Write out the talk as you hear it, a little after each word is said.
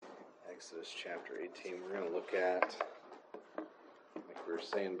Exodus chapter 18. We're going to look at, like we were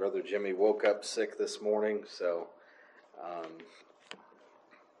saying, Brother Jimmy woke up sick this morning, so I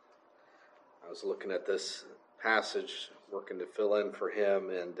was looking at this passage, working to fill in for him,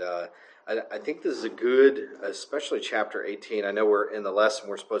 and I think this is a good, especially chapter 18. I know we're in the lesson,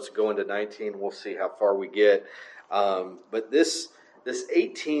 we're supposed to go into 19. We'll see how far we get. But this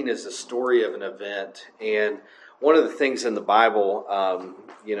 18 is the story of an event, and one of the things in the Bible,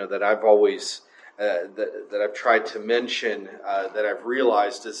 that I've always that I've tried to mention, that I've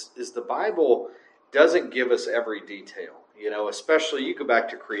realized is the Bible doesn't give us every detail. Especially you go back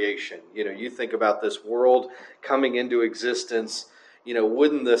to creation. You think about this world coming into existence.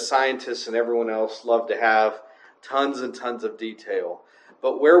 Wouldn't the scientists and everyone else love to have tons and tons of detail?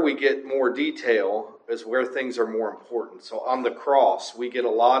 But where we get more detail is where things are more important. So on the cross, we get a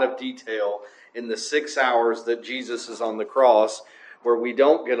lot of detail in the 6 hours that Jesus is on the cross, where we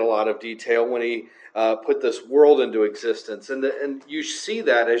don't get a lot of detail when he put this world into existence. And you see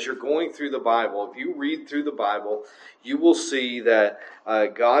that as you're going through the Bible. If you read through the Bible, you will see that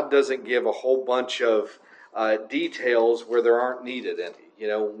God doesn't give a whole bunch of details where there aren't needed any.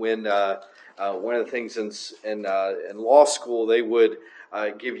 When one of the things in law school, they would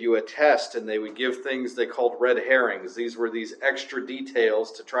give you a test, and they would give things they called red herrings. These were these extra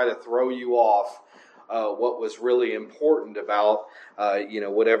details to try to throw you off what was really important about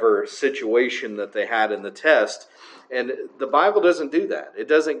whatever situation that they had in the test. And the Bible doesn't do that. It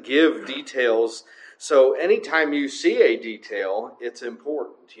doesn't give details. So anytime you see a detail, it's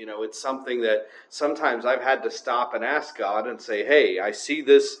important. It's something that sometimes I've had to stop and ask God and say, hey, I see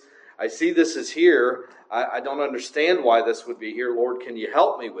this is here. I don't understand why this would be here. Lord, can you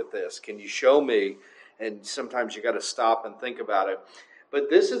help me with this? Can you show me? And sometimes you got to stop and think about it. But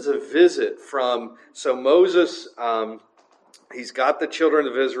this is a visit so Moses, he's got the children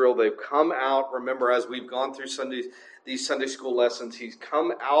of Israel. They've come out. Remember, as we've gone through these Sunday school lessons, he's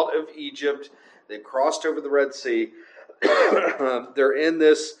come out of Egypt. They've crossed over the Red Sea. They're in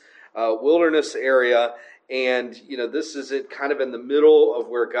this wilderness area. And, this is it kind of in the middle of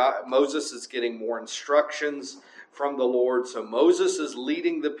where Moses is getting more instructions from the Lord. So Moses is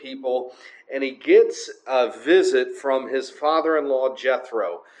leading the people, and he gets a visit from his father-in-law,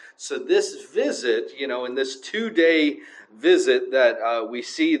 Jethro. So this visit, in this 2-day visit that we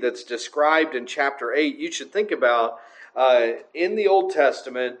see that's described in chapter 8, you should think about in the Old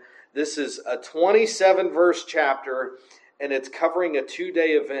Testament, this is a 27-verse chapter, and it's covering a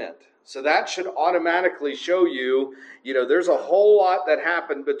 2-day event. So that should automatically show you, there's a whole lot that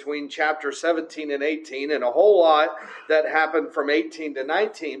happened between chapter 17 and 18, and a whole lot that happened from 18 to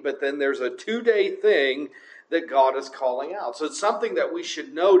 19, but then there's a 2-day thing that God is calling out. So it's something that we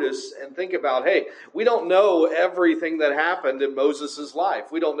should notice and think about. Hey, we don't know everything that happened in Moses' life.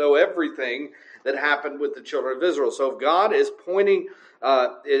 We don't know everything that happened with the children of Israel. So if God is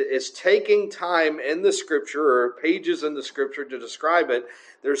is taking time in the Scripture or pages in the Scripture to describe it,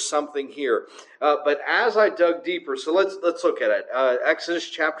 there's something here. But as I dug deeper, so let's look at it. Exodus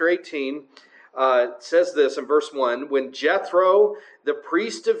chapter 18 says this in verse 1, when Jethro, the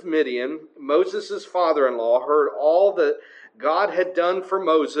priest of Midian, Moses' father-in-law, heard all that God had done for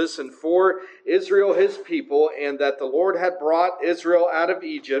Moses and for Israel his people, and that the Lord had brought Israel out of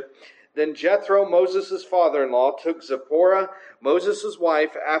Egypt, then Jethro, Moses' father-in-law, took Zipporah, Moses'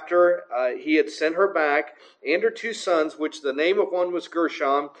 wife, after he had sent her back, and her 2 sons, which the name of one was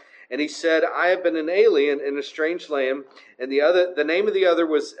Gershom, and he said, I have been an alien in a strange land, and the name of the other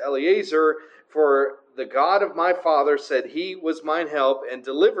was Eleazar, for the God of my father said he was mine help, and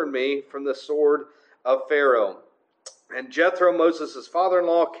delivered me from the sword of Pharaoh. And Jethro, Moses'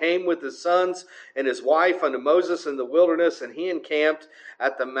 father-in-law, came with his sons and his wife unto Moses in the wilderness, and he encamped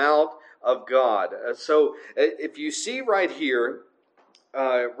at the Mount of God. So if you see right here,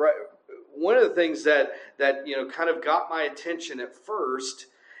 one of the things that kind of got my attention at first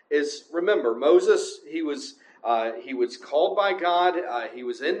is, remember, Moses, he was called by God. He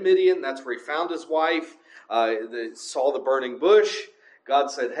was in Midian. That's where he found his wife. Saw the burning bush. God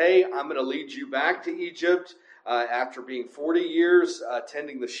said, hey, I'm going to lead you back to Egypt. After being 40 years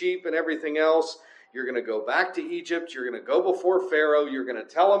tending the sheep and everything else, you're going to go back to Egypt. You're going to go before Pharaoh. You're going to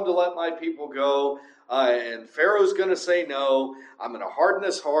tell him to let my people go. And Pharaoh's going to say no. I'm going to harden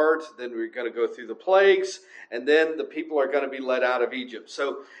his heart. Then we're going to go through the plagues. And then the people are going to be led out of Egypt.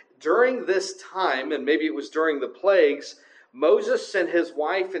 So during this time, and maybe it was during the plagues, Moses sent his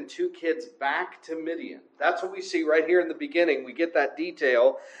wife and 2 kids back to Midian. That's what we see right here in the beginning. We get that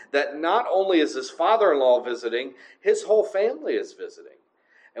detail that not only is his father-in-law visiting, his whole family is visiting.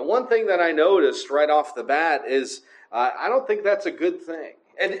 And one thing that I noticed right off the bat is I don't think that's a good thing.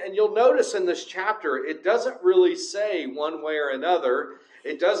 And you'll notice in this chapter, it doesn't really say one way or another.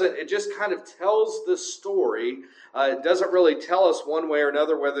 It doesn't. It just kind of tells the story. It doesn't really tell us one way or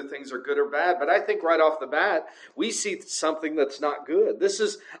another whether things are good or bad. But I think right off the bat, we see something that's not good.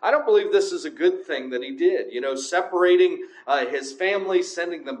 I don't believe this is a good thing that he did. Separating his family,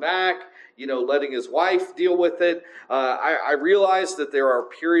 sending them back, letting his wife deal with it. I realize that there are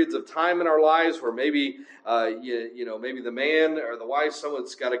periods of time in our lives where maybe, maybe the man or the wife,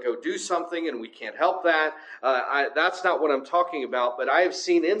 someone's got to go do something and we can't help that. That's not what I'm talking about, but I have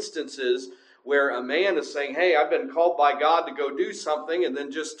seen instances where a man is saying, hey, I've been called by God to go do something, and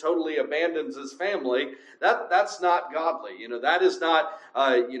then just totally abandons his family. That's not godly. That is not,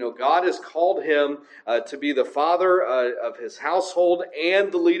 God has called him to be the father of his household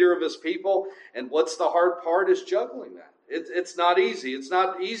and the leader of his people. And what's the hard part is juggling that. It's not easy. It's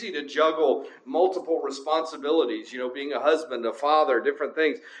not easy to juggle multiple responsibilities, being a husband, a father, different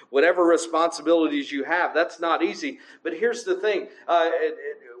things. Whatever responsibilities you have, that's not easy. But here's the thing.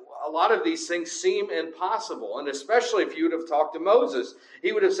 A lot of these things seem impossible. And especially if you would have talked to Moses,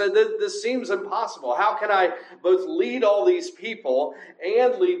 he would have said, this seems impossible. How can I both lead all these people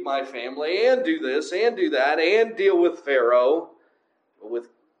and lead my family and do this and do that and deal with Pharaoh? With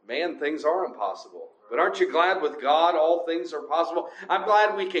man, things are impossible. But aren't you glad with God all things are possible? I'm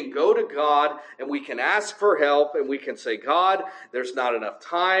glad we can go to God and we can ask for help and we can say, God, there's not enough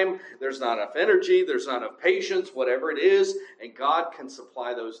time, there's not enough energy, there's not enough patience, whatever it is, and God can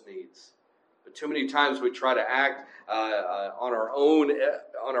supply those needs. But too many times we try to act on our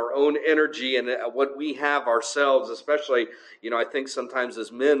own energy and what we have ourselves, especially, I think sometimes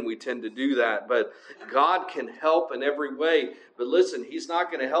as men we tend to do that. But God can help in every way. But listen, He's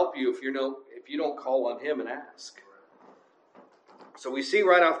not going to help you if you don't call on Him and ask. So we see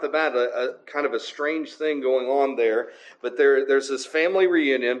right off the bat a kind of a strange thing going on there. But there's this family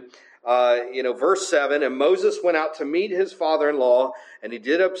reunion. Verse 7, and Moses went out to meet his father-in-law, and he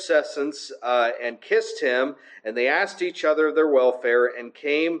did obeisance and kissed him, and they asked each other of their welfare, and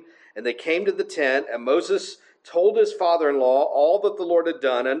they came to the tent, and Moses told his father-in-law all that the Lord had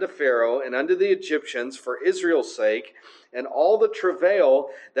done unto Pharaoh and unto the Egyptians for Israel's sake, and all the travail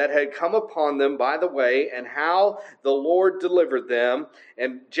that had come upon them by the way, and how the Lord delivered them.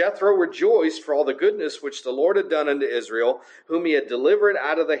 And Jethro rejoiced for all the goodness which the Lord had done unto Israel, whom he had delivered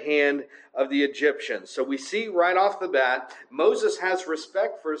out of the hand of the Egyptians. So we see right off the bat, Moses has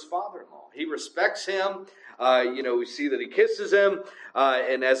respect for his father-in-law. He respects him. We see that he kisses him.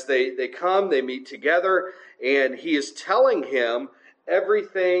 And as they come, they meet together. And he is telling him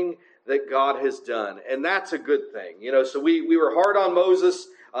everything that God has done. And that's a good thing. So we were hard on Moses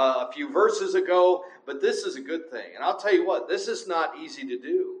a few verses ago, but this is a good thing. And I'll tell you what, this is not easy to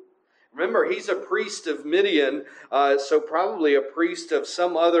do. Remember, he's a priest of Midian, so probably a priest of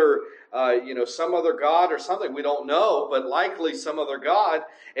some other god or something. We don't know, but likely some other god.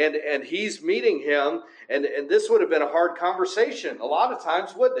 And he's meeting him, and this would have been a hard conversation. A lot of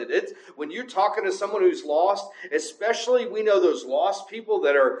times, wouldn't it? It's when you're talking to someone who's lost, especially we know those lost people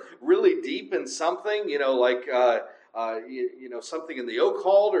that are really deep in something, something in the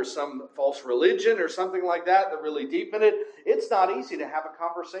occult or some false religion or something like that, they're really deep in it. It's not easy to have a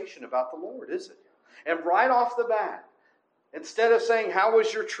conversation about the Lord, is it? And right off the bat, instead of saying, how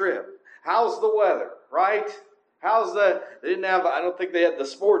was your trip? How's the weather, right? They didn't have, I don't think they had the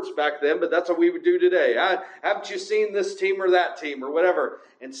sports back then, but that's what we would do today. Haven't you seen this team or that team or whatever?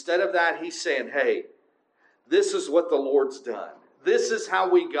 Instead of that, he's saying, hey, this is what the Lord's done. This is how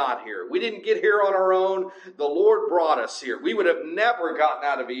we got here. We didn't get here on our own. The Lord brought us here. We would have never gotten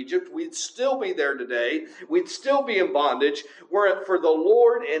out of Egypt. We'd still be there today. We'd still be in bondage. For the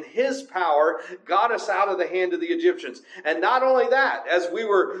Lord and His power got us out of the hand of the Egyptians. And not only that, as we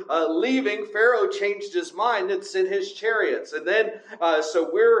were leaving, Pharaoh changed his mind and sent his chariots. And then,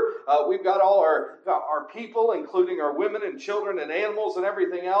 we've got all our people, including our women and children and animals and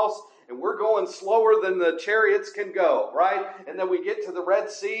everything else. And we're going slower than the chariots can go, right? And then we get to the Red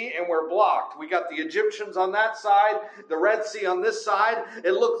Sea and we're blocked. We got the Egyptians on that side, the Red Sea on this side.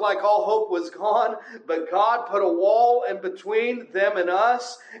 It looked like all hope was gone, but God put a wall in between them and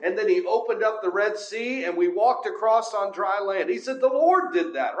us. And then He opened up the Red Sea and we walked across on dry land. He said, the Lord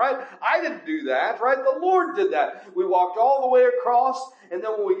did that, right? I didn't do that, right? The Lord did that. We walked all the way across. And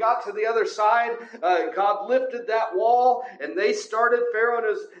then when we got to the other side, God lifted that wall and they started,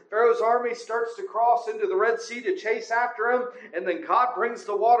 Pharaoh's army starts to cross into the Red Sea to chase after him. And then God brings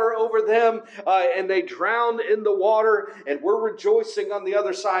the water over them and they drown in the water and we're rejoicing on the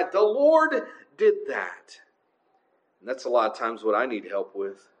other side. The Lord did that. And that's a lot of times what I need help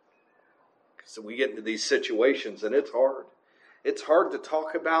with. So we get into these situations and it's hard. It's hard to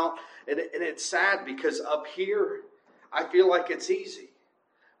talk about, and it's sad because up here, I feel like it's easy.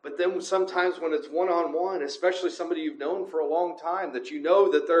 But then sometimes when it's one-on-one, especially somebody you've known for a long time, that you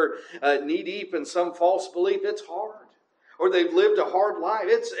know that they're knee-deep in some false belief, it's hard. Or they've lived a hard life.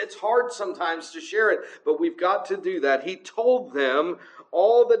 It's hard sometimes to share it, but we've got to do that. He told them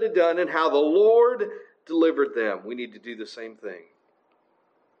all that he'd done and how the Lord delivered them. We need to do the same thing.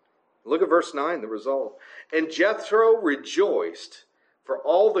 Look at verse 9, the result. And Jethro rejoiced for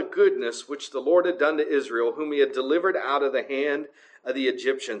all the goodness which the Lord had done to Israel, whom he had delivered out of the hand of the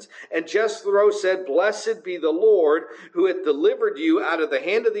Egyptians. And Jethro said, Blessed be the Lord, who hath delivered you out of the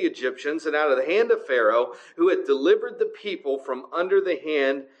hand of the Egyptians and out of the hand of Pharaoh, who hath delivered the people from under the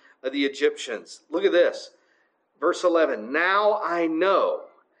hand of the Egyptians. Look at this. Verse 11. Now I know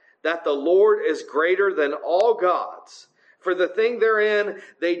that the Lord is greater than all gods. For the thing therein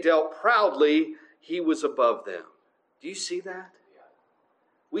they dealt proudly, he was above them. Do you see that?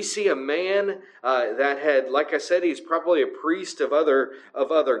 We see a man that had, like I said, he's probably a priest of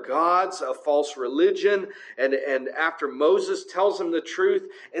other gods, a false religion. And after Moses tells him the truth,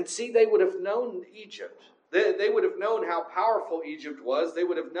 and see, they would have known Egypt. They would have known how powerful Egypt was. They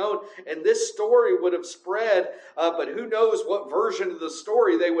would have known, and this story would have spread, but who knows what version of the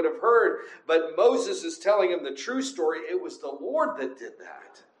story they would have heard. But Moses is telling him the true story. It was the Lord that did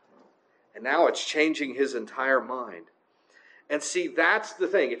that. And now it's changing his entire mind. And see, that's the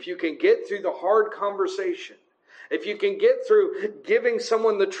thing. If you can get through the hard conversation, if you can get through giving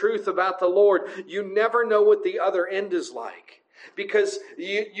someone the truth about the Lord, you never know what the other end is like. Because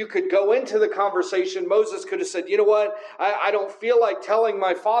you could go into the conversation. Moses could have said, you know what? I don't feel like telling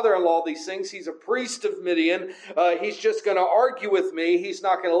my father-in-law these things. He's a priest of Midian. He's just going to argue with me. He's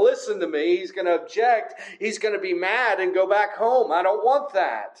not going to listen to me. He's going to object. He's going to be mad and go back home. I don't want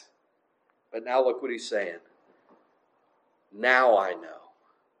that. But now look what he's saying. Now I know.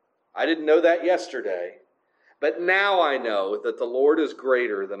 I didn't know that yesterday. But now I know that the Lord is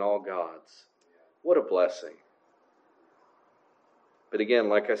greater than all gods. What a blessing. But again,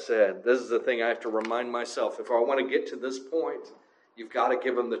 like I said, this is the thing I have to remind myself. If I want to get to this point, you've got to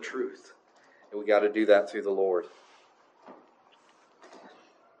give them the truth. And we got to do that through the Lord.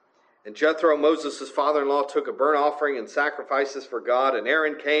 And Jethro, Moses' father-in-law, took a burnt offering and sacrifices for God. And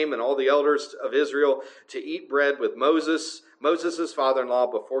Aaron came and all the elders of Israel to eat bread with Moses' father-in-law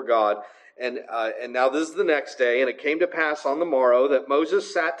before God. And now this is the next day. And it came to pass on the morrow that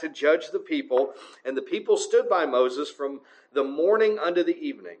Moses sat to judge the people. And the people stood by Moses from the morning unto the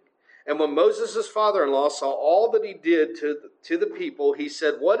evening. And when Moses' father-in-law saw all that he did to the people, he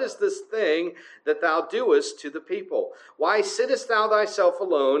said, What is this thing that thou doest to the people? Why sittest thou thyself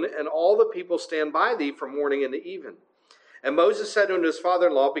alone, and all the people stand by thee from morning unto even? And Moses said unto his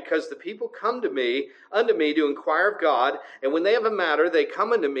father-in-law, Because the people come unto me to inquire of God, and when they have a matter, they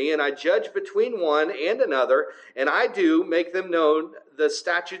come unto me, and I judge between one and another, and I do make them known the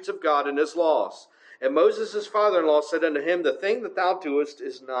statutes of God and his laws. And Moses' father-in-law said unto him, The thing that thou doest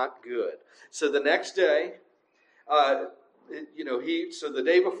is not good. So the next day, so the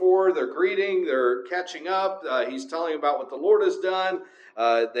day before, they're greeting, they're catching up. He's telling about what the Lord has done.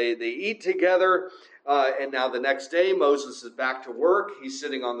 They eat together. And now the next day, Moses is back to work. He's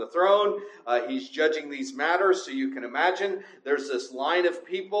sitting on the throne. He's judging these matters. So you can imagine there's this line of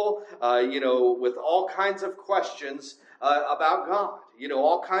people, with all kinds of questions about God.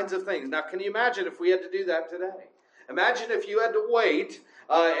 All kinds of things. Now, can you imagine if we had to do that today? Imagine if you had to wait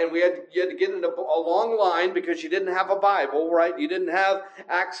and you had to get in a long line because you didn't have a Bible, right? You didn't have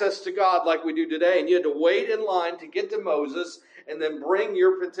access to God like we do today. And you had to wait in line to get to Moses and then bring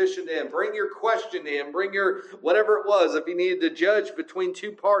your petition to him, bring your question to him, bring your whatever it was. If he needed to judge between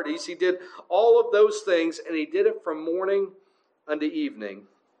two parties, he did all of those things, and he did it from morning unto evening.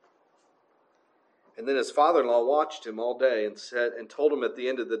 And then his father-in-law watched him all day and told him at the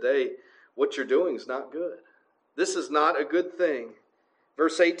end of the day, what you're doing is not good. This is not a good thing.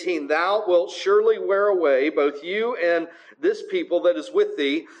 Verse 18, Thou wilt surely wear away both you and this people that is with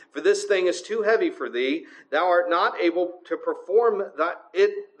thee, for this thing is too heavy for thee. Thou art not able to perform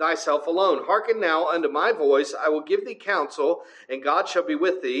it thyself alone. Hearken now unto my voice. I will give thee counsel, and God shall be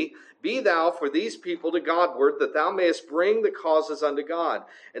with thee. Be thou for these people to Godward, that thou mayest bring the causes unto God.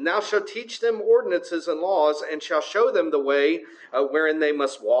 And thou shalt teach them ordinances and laws, and shalt show them the way wherein they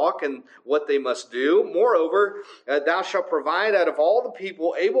must walk, and what they must do. Moreover, thou shalt provide out of all the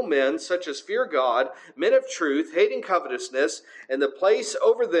people able men, such as fear God, men of truth, hating covetousness, and the place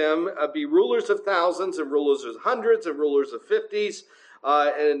over them be rulers of thousands, and rulers of hundreds, and rulers of fifties.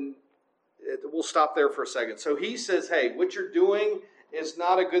 And we'll stop there for a second. So he says, hey, what you're doing is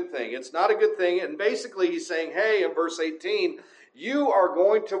not a good thing. It's not a good thing. And basically he's saying, hey, in verse 18, you are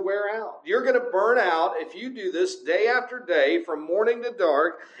going to wear out. You're going to burn out if you do this day after day from morning to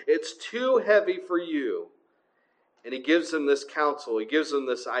dark. It's too heavy for you. And he gives them this counsel. He gives them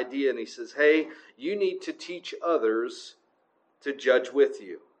this idea. And he says, hey, you need to teach others to judge with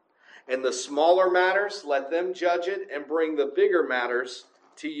you. And the smaller matters, let them judge it and bring the bigger matters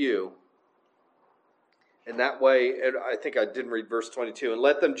to you. And that way, I think I didn't read verse 22. And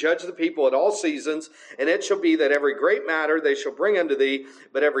let them judge the people at all seasons, and it shall be that every great matter they shall bring unto thee,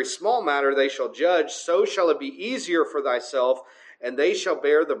 but every small matter they shall judge. So shall it be easier for thyself, and they shall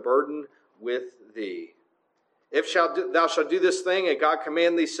bear the burden with thee. If thou shalt do this thing, and God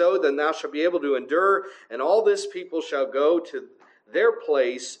command thee so, then thou shalt be able to endure, and all this people shall go to their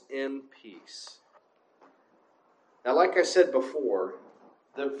place in peace. Now, like I said before,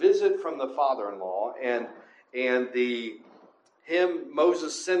 the visit from the father-in-law and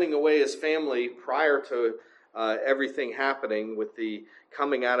Moses sending away his family prior to everything happening with the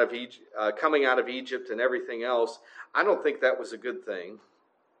coming out of Egypt and everything else, I don't think that was a good thing.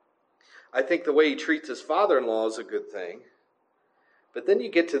 I think the way he treats his father-in-law is a good thing. But then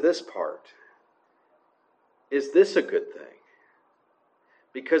you get to this part. Is this a good thing?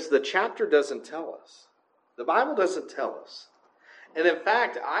 Because the chapter doesn't tell us. The Bible doesn't tell us. And in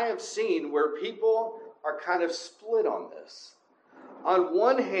fact, I have seen where people are kind of split on this. On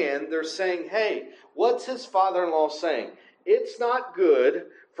one hand, they're saying, hey, what's his father-in-law saying? It's not good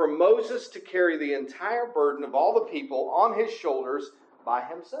for Moses to carry the entire burden of all the people on his shoulders by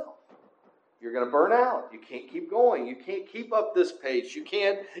himself. You're going to burn out. You can't keep going. You can't keep up this pace. You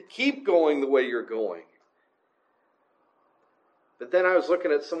can't keep going the way you're going. But then I was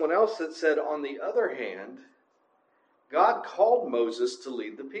looking at someone else that said, on the other hand, God called Moses to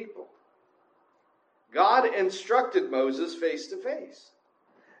lead the people. God instructed Moses face to face.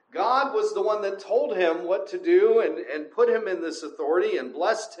 God was the one that told him what to do and put him in this authority and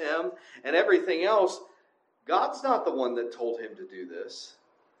blessed him and everything else. God's not the one that told him to do this.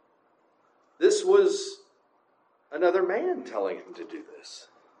 This was another man telling him to do this.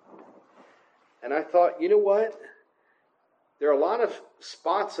 And I thought, you know what? There are a lot of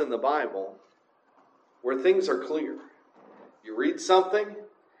spots in the Bible where things are clear. You read something,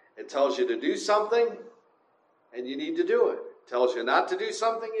 it tells you to do something, and you need to do it. It tells you not to do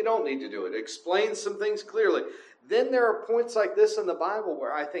something, you don't need to do it. It explains some things clearly. Then there are points like this in the Bible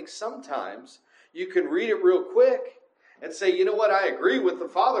where I think sometimes you can read it real quick and say, you know what, I agree with the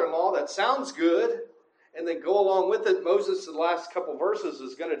father-in-law, that sounds good, and then go along with it. Moses, in the last couple verses,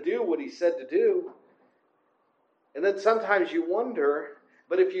 is going to do what he said to do. And then sometimes you wonder,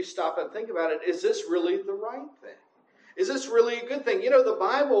 but if you stop and think about it, is this really the right thing? Is this really a good thing? You know, the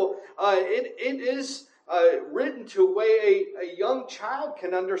Bible, it is written to a way a young child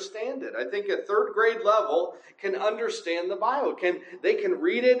can understand it. I think a third grade level can understand the Bible. They can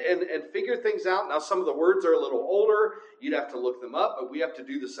read it and figure things out. Now, some of the words are a little older. You'd have to look them up, but we have to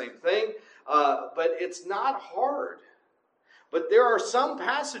do the same thing. But it's not hard. But there are some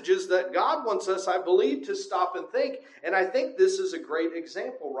passages that God wants us, I believe, to stop and think. And I think this is a great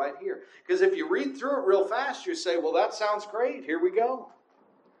example right here. Because if you read through it real fast, you say, well, that sounds great. Here we go.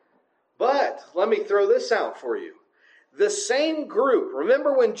 But let me throw this out for you. The same group,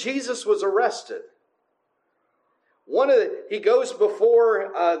 remember when Jesus was arrested? He goes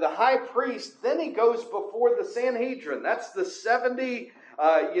before the high priest, then he goes before the Sanhedrin. That's the 70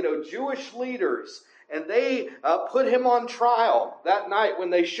 Jewish leaders. And they put him on trial that night when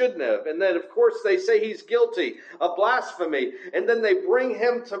they shouldn't have. And then, of course, they say he's guilty of blasphemy. And then they bring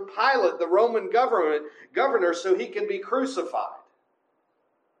him to Pilate, the Roman governor, so he can be crucified.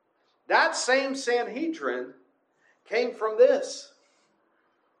 That same Sanhedrin came from this.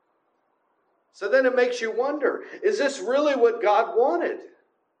 So then it makes you wonder, is this really what God wanted?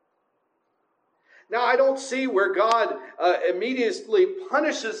 Now, I don't see where God immediately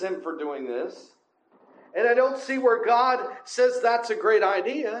punishes him for doing this. And I don't see where God says that's a great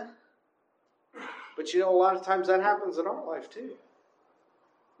idea. But you know, a lot of times that happens in our life too.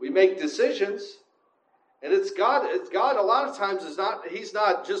 We make decisions, and it's God a lot of times He's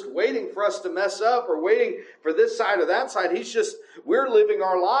not just waiting for us to mess up or waiting for this side or that side. We're living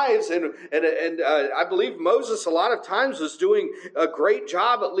our lives, and I believe Moses a lot of times was doing a great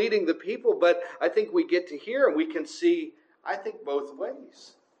job at leading the people, but I think we get to hear and we can see, I think, both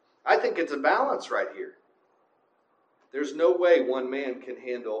ways. I think it's a balance right here. There's no way one man can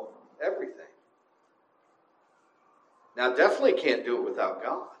handle everything. Now, definitely can't do it without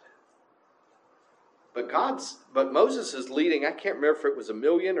God. But Moses is leading, I can't remember if it was 1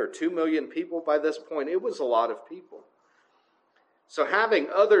 million or 2 million people by this point. It was a lot of people. So having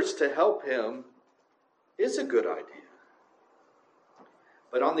others to help him is a good idea.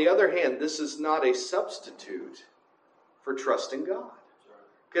 But on the other hand, this is not a substitute for trusting God.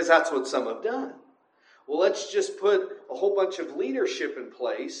 Because that's what some have done. Well, let's just put a whole bunch of leadership in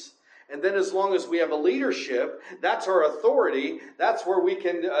place. And then as long as we have a leadership, that's our authority. That's where we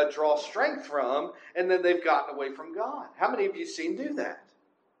can draw strength from. And then they've gotten away from God. How many of you seen do that?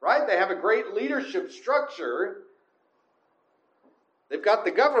 Right? They have a great leadership structure. They've got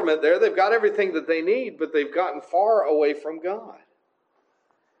the government there. They've got everything that they need. But they've gotten far away from God.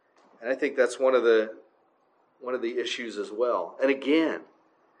 And I think that's one of the issues as well. And again,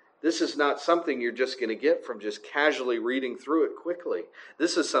 this is not something you're just going to get from just casually reading through it quickly.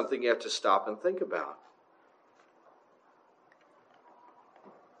 This is something you have to stop and think about.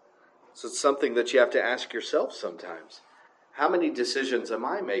 So it's something that you have to ask yourself sometimes. How many decisions am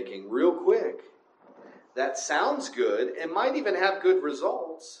I making real quick that sounds good and might even have good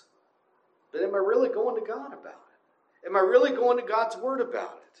results, but am I really going to God about it? Am I really going to God's Word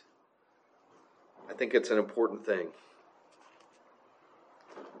about it? I think it's an important thing.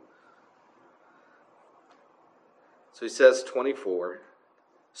 So he says, 24,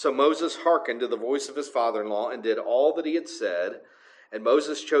 so Moses hearkened to the voice of his father-in-law and did all that he had said. And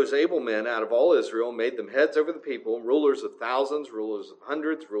Moses chose able men out of all Israel and made them heads over the people, rulers of thousands, rulers of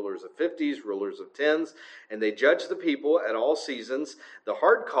hundreds, rulers of 50s, rulers of 10s. And they judged the people at all seasons. The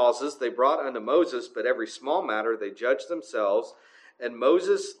hard causes they brought unto Moses, but every small matter they judged themselves. And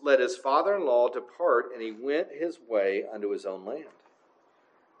Moses let his father-in-law depart, and he went his way unto his own land.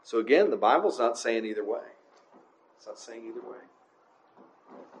 So again, the Bible's not saying either way. It's not saying either way.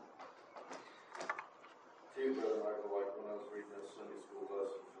 Too, Brother Michael, like when I was reading those Sunday school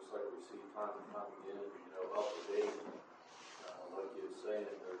lessons, just like we see time and time again, up to date, like you were saying,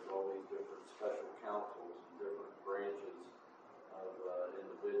 there's all these different special councils and different branches of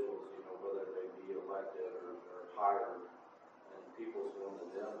individuals, whether they be elected or hired, and people's going to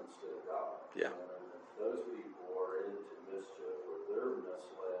them instead of God. Yeah. And if those people are into mischief or they're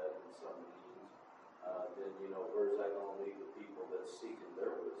misled in some means, then, where's that going to lead the people that's seeking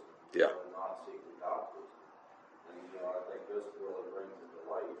their wisdom? Yeah. And not seeking God's wisdom. And, I think this really brings it to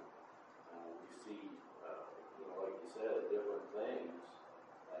light. We see, like you said, different things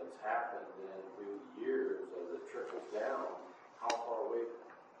that's happened then through the years as it trickles down, how far away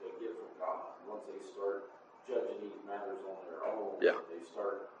they get from God. Once they start judging these matters on their own, yeah. They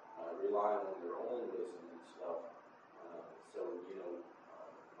start relying on their own wisdom and stuff.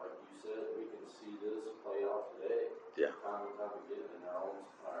 Like you said, we can see this play out today. Yeah. Time and time again in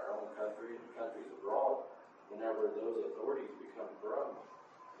our own country and countries abroad. Whenever those authorities become corrupt,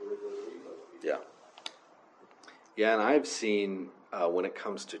 where do they lead those people? Yeah. Yeah, and I've seen when it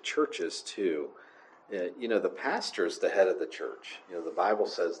comes to churches too, the pastor is the head of the church. The Bible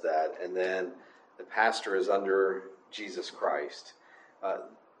says that, and then the pastor is under Jesus Christ.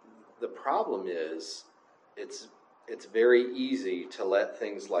 The problem is, it's very easy to let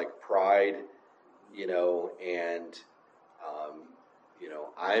things like pride, and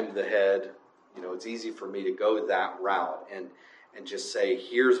I'm the head. It's easy for me to go that route and just say,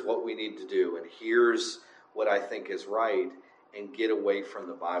 here's what we need to do, and here's what I think is right, and get away from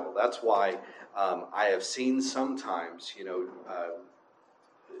the Bible. That's why I have seen sometimes,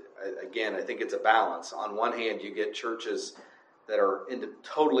 again, I think it's a balance. On one hand, you get churches that are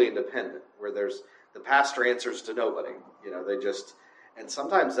totally independent, where the pastor answers to nobody. And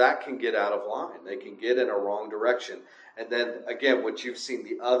sometimes that can get out of line. They can get in a wrong direction. And then, again, what you've seen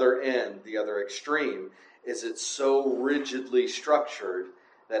the other end, the other extreme, is it's so rigidly structured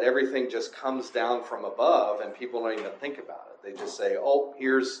that everything just comes down from above and people don't even think about it. They just say, oh,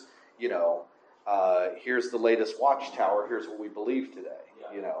 here's the latest watchtower. Here's what we believe today.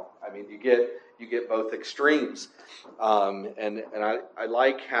 You get both extremes. And I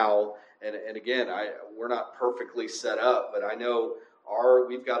like how, and again, we're not perfectly set up, but I know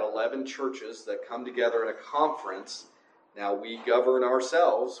we've got 11 churches that come together in a conference. Now, we govern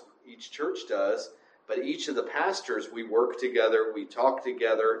ourselves, each church does, but each of the pastors, we work together, we talk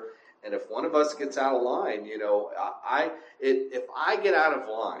together, and if one of us gets out of line, if I get out of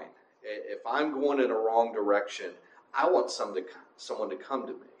line, if I'm going in a wrong direction, I want someone to come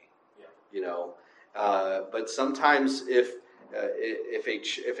to me, but sometimes if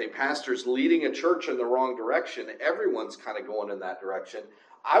a pastor's leading a church in the wrong direction, everyone's kind of going in that direction.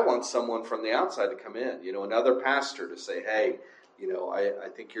 I want someone from the outside to come in, another pastor to say, hey, I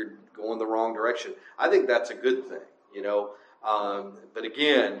think you're going the wrong direction. I think that's a good thing, but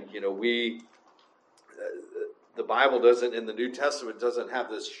again, the Bible doesn't, in the New Testament, doesn't have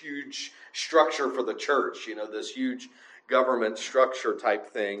this huge structure for the church, this huge, government structure type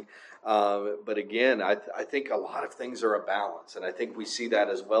thing. But again, I think a lot of things are a balance. And I think we see that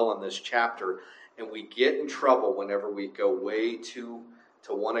as well in this chapter. And we get in trouble whenever we go way to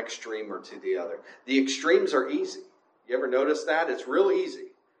one extreme or to the other. The extremes are easy. You ever notice that? It's real easy,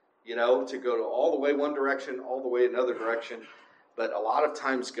 to go to all the way one direction, all the way another direction. But a lot of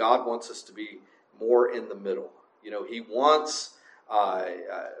times God wants us to be more in the middle. He wants,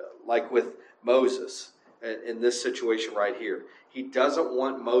 like with Moses in this situation right here, he doesn't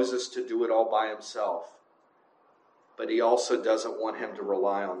want Moses to do it all by himself. But he also doesn't want him to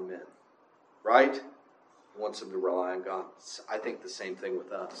rely on men. Right? He wants him to rely on God. I think the same thing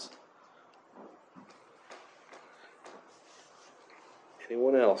with us.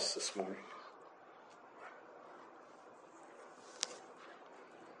 Anyone else this morning?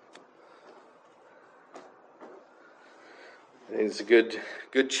 It's a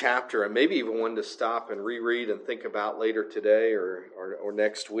good chapter, and maybe even one to stop and reread and think about later today or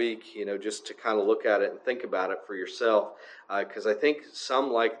next week, just to kind of look at it and think about it for yourself. Because I think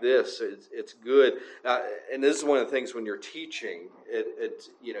some like this, it's good. And this is one of the things when you're teaching,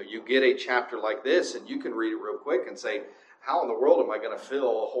 you get a chapter like this and you can read it real quick and say, how in the world am I going to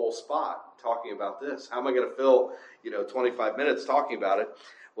fill a whole spot talking about this? How am I going to fill, 25 minutes talking about it?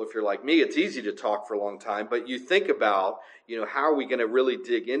 Well, if you're like me, it's easy to talk for a long time, but you think about, how are we going to really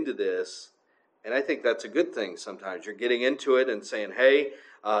dig into this? And I think that's a good thing sometimes. You're getting into it and saying, hey,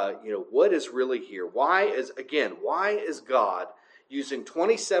 what is really here? Why is God using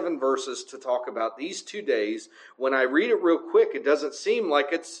 27 verses to talk about these 2 days? When I read it real quick, it doesn't seem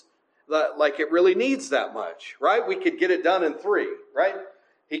like it really needs that much, right? We could get it done in 3, right?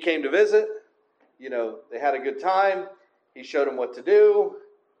 He came to visit, they had a good time. He showed them what to do,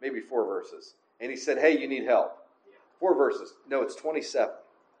 maybe 4 verses. And he said, hey, you need help. 4 verses. No, it's 27.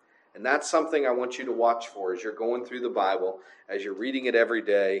 And that's something I want you to watch for as you're going through the Bible, as you're reading it every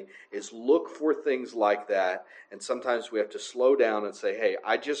day, is look for things like that. And sometimes we have to slow down and say, hey,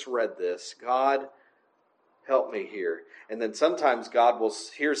 I just read this. God, help me here. And then sometimes God will,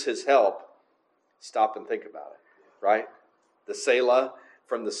 here's his help. Stop and think about it, right? The Selah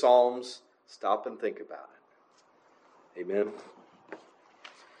from the Psalms, stop and think about it. Amen.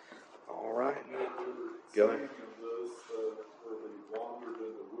 All right. Go ahead. Where they wandered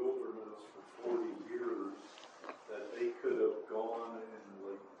in the wilderness for 40 years, that they could have gone in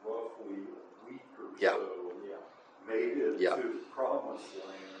roughly a week or so, made it to the promised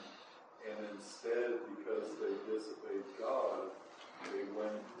land, and instead, because they disobeyed God,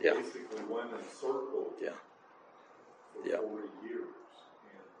 they basically went in circles for 40 years.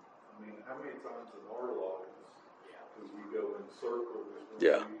 And how many times in our lives do we go in circles when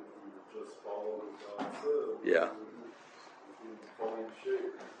we just follow what God said? Yeah. We find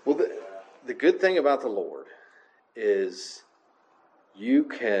shape. Well, the good thing about the Lord is you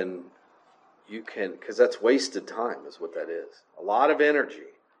can, because that's wasted time is what that is. A lot of energy,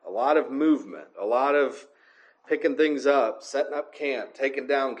 a lot of movement, a lot of picking things up, setting up camp, taking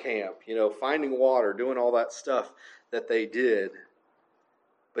down camp, finding water, doing all that stuff that they did.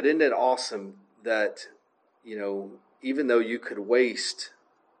 But isn't it awesome that, even though you could waste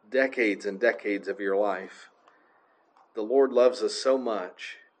decades and decades of your life, the Lord loves us so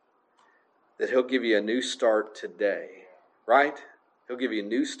much that he'll give you a new start today, right? He'll give you a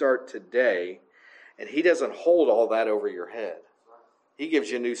new start today, and he doesn't hold all that over your head. He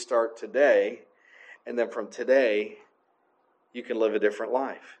gives you a new start today, and then from today, you can live a different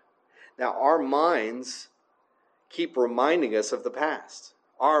life. Now, our minds keep reminding us of the past.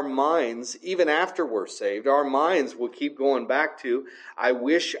 Our minds, even after we're saved, our minds will keep going back to, I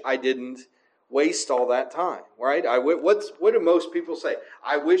wish I didn't waste all that time, right? What do most people say?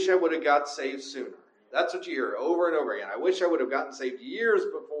 I wish I would have got saved sooner. That's what you hear over and over again. I wish I would have gotten saved years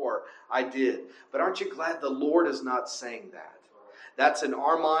before I did. But aren't you glad the Lord is not saying that? That's in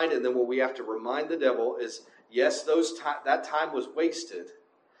our mind, and then what we have to remind the devil is, yes, that time was wasted.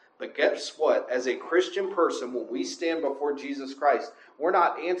 But guess what? As a Christian person, when we stand before Jesus Christ, we're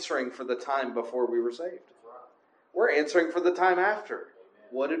not answering for the time before we were saved. We're answering for the time after.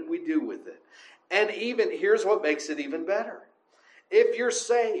 What did we do with it? And even, here's what makes it even better. If you're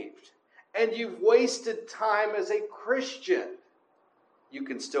saved and you've wasted time as a Christian, you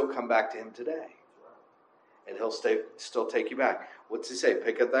can still come back to him today. And he'll still take you back. What's he say?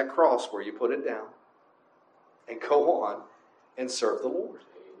 Pick up that cross where you put it down and go on and serve the Lord.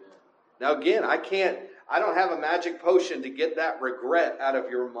 Now again, I don't have a magic potion to get that regret out of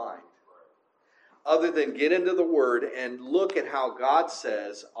your mind. Other than get into the Word and look at how God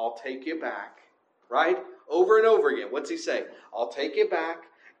says, I'll take you back. Right? Over and over again. What's he say? I'll take you back.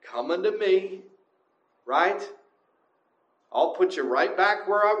 Come unto me. Right? I'll put you right back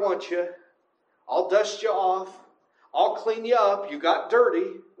where I want you. I'll dust you off. I'll clean you up. You got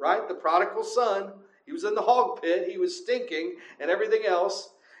dirty, right? The prodigal son, he was in the hog pit. He was stinking and everything else.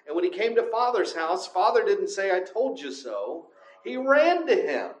 And when he came to Father's house, Father didn't say, I told you so. He ran to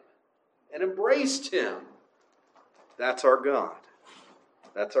him and embraced him. That's our God.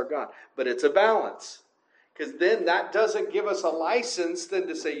 That's our God. But it's a balance. Because then that doesn't give us a license then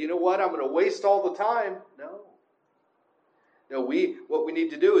to say, you know what, I'm going to waste all the time. No. No, what we need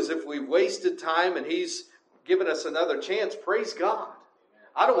to do is if we've wasted time and He's given us another chance, praise God.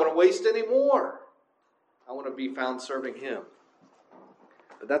 I don't want to waste any more. I want to be found serving Him.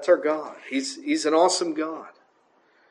 But that's our God. He's an awesome God.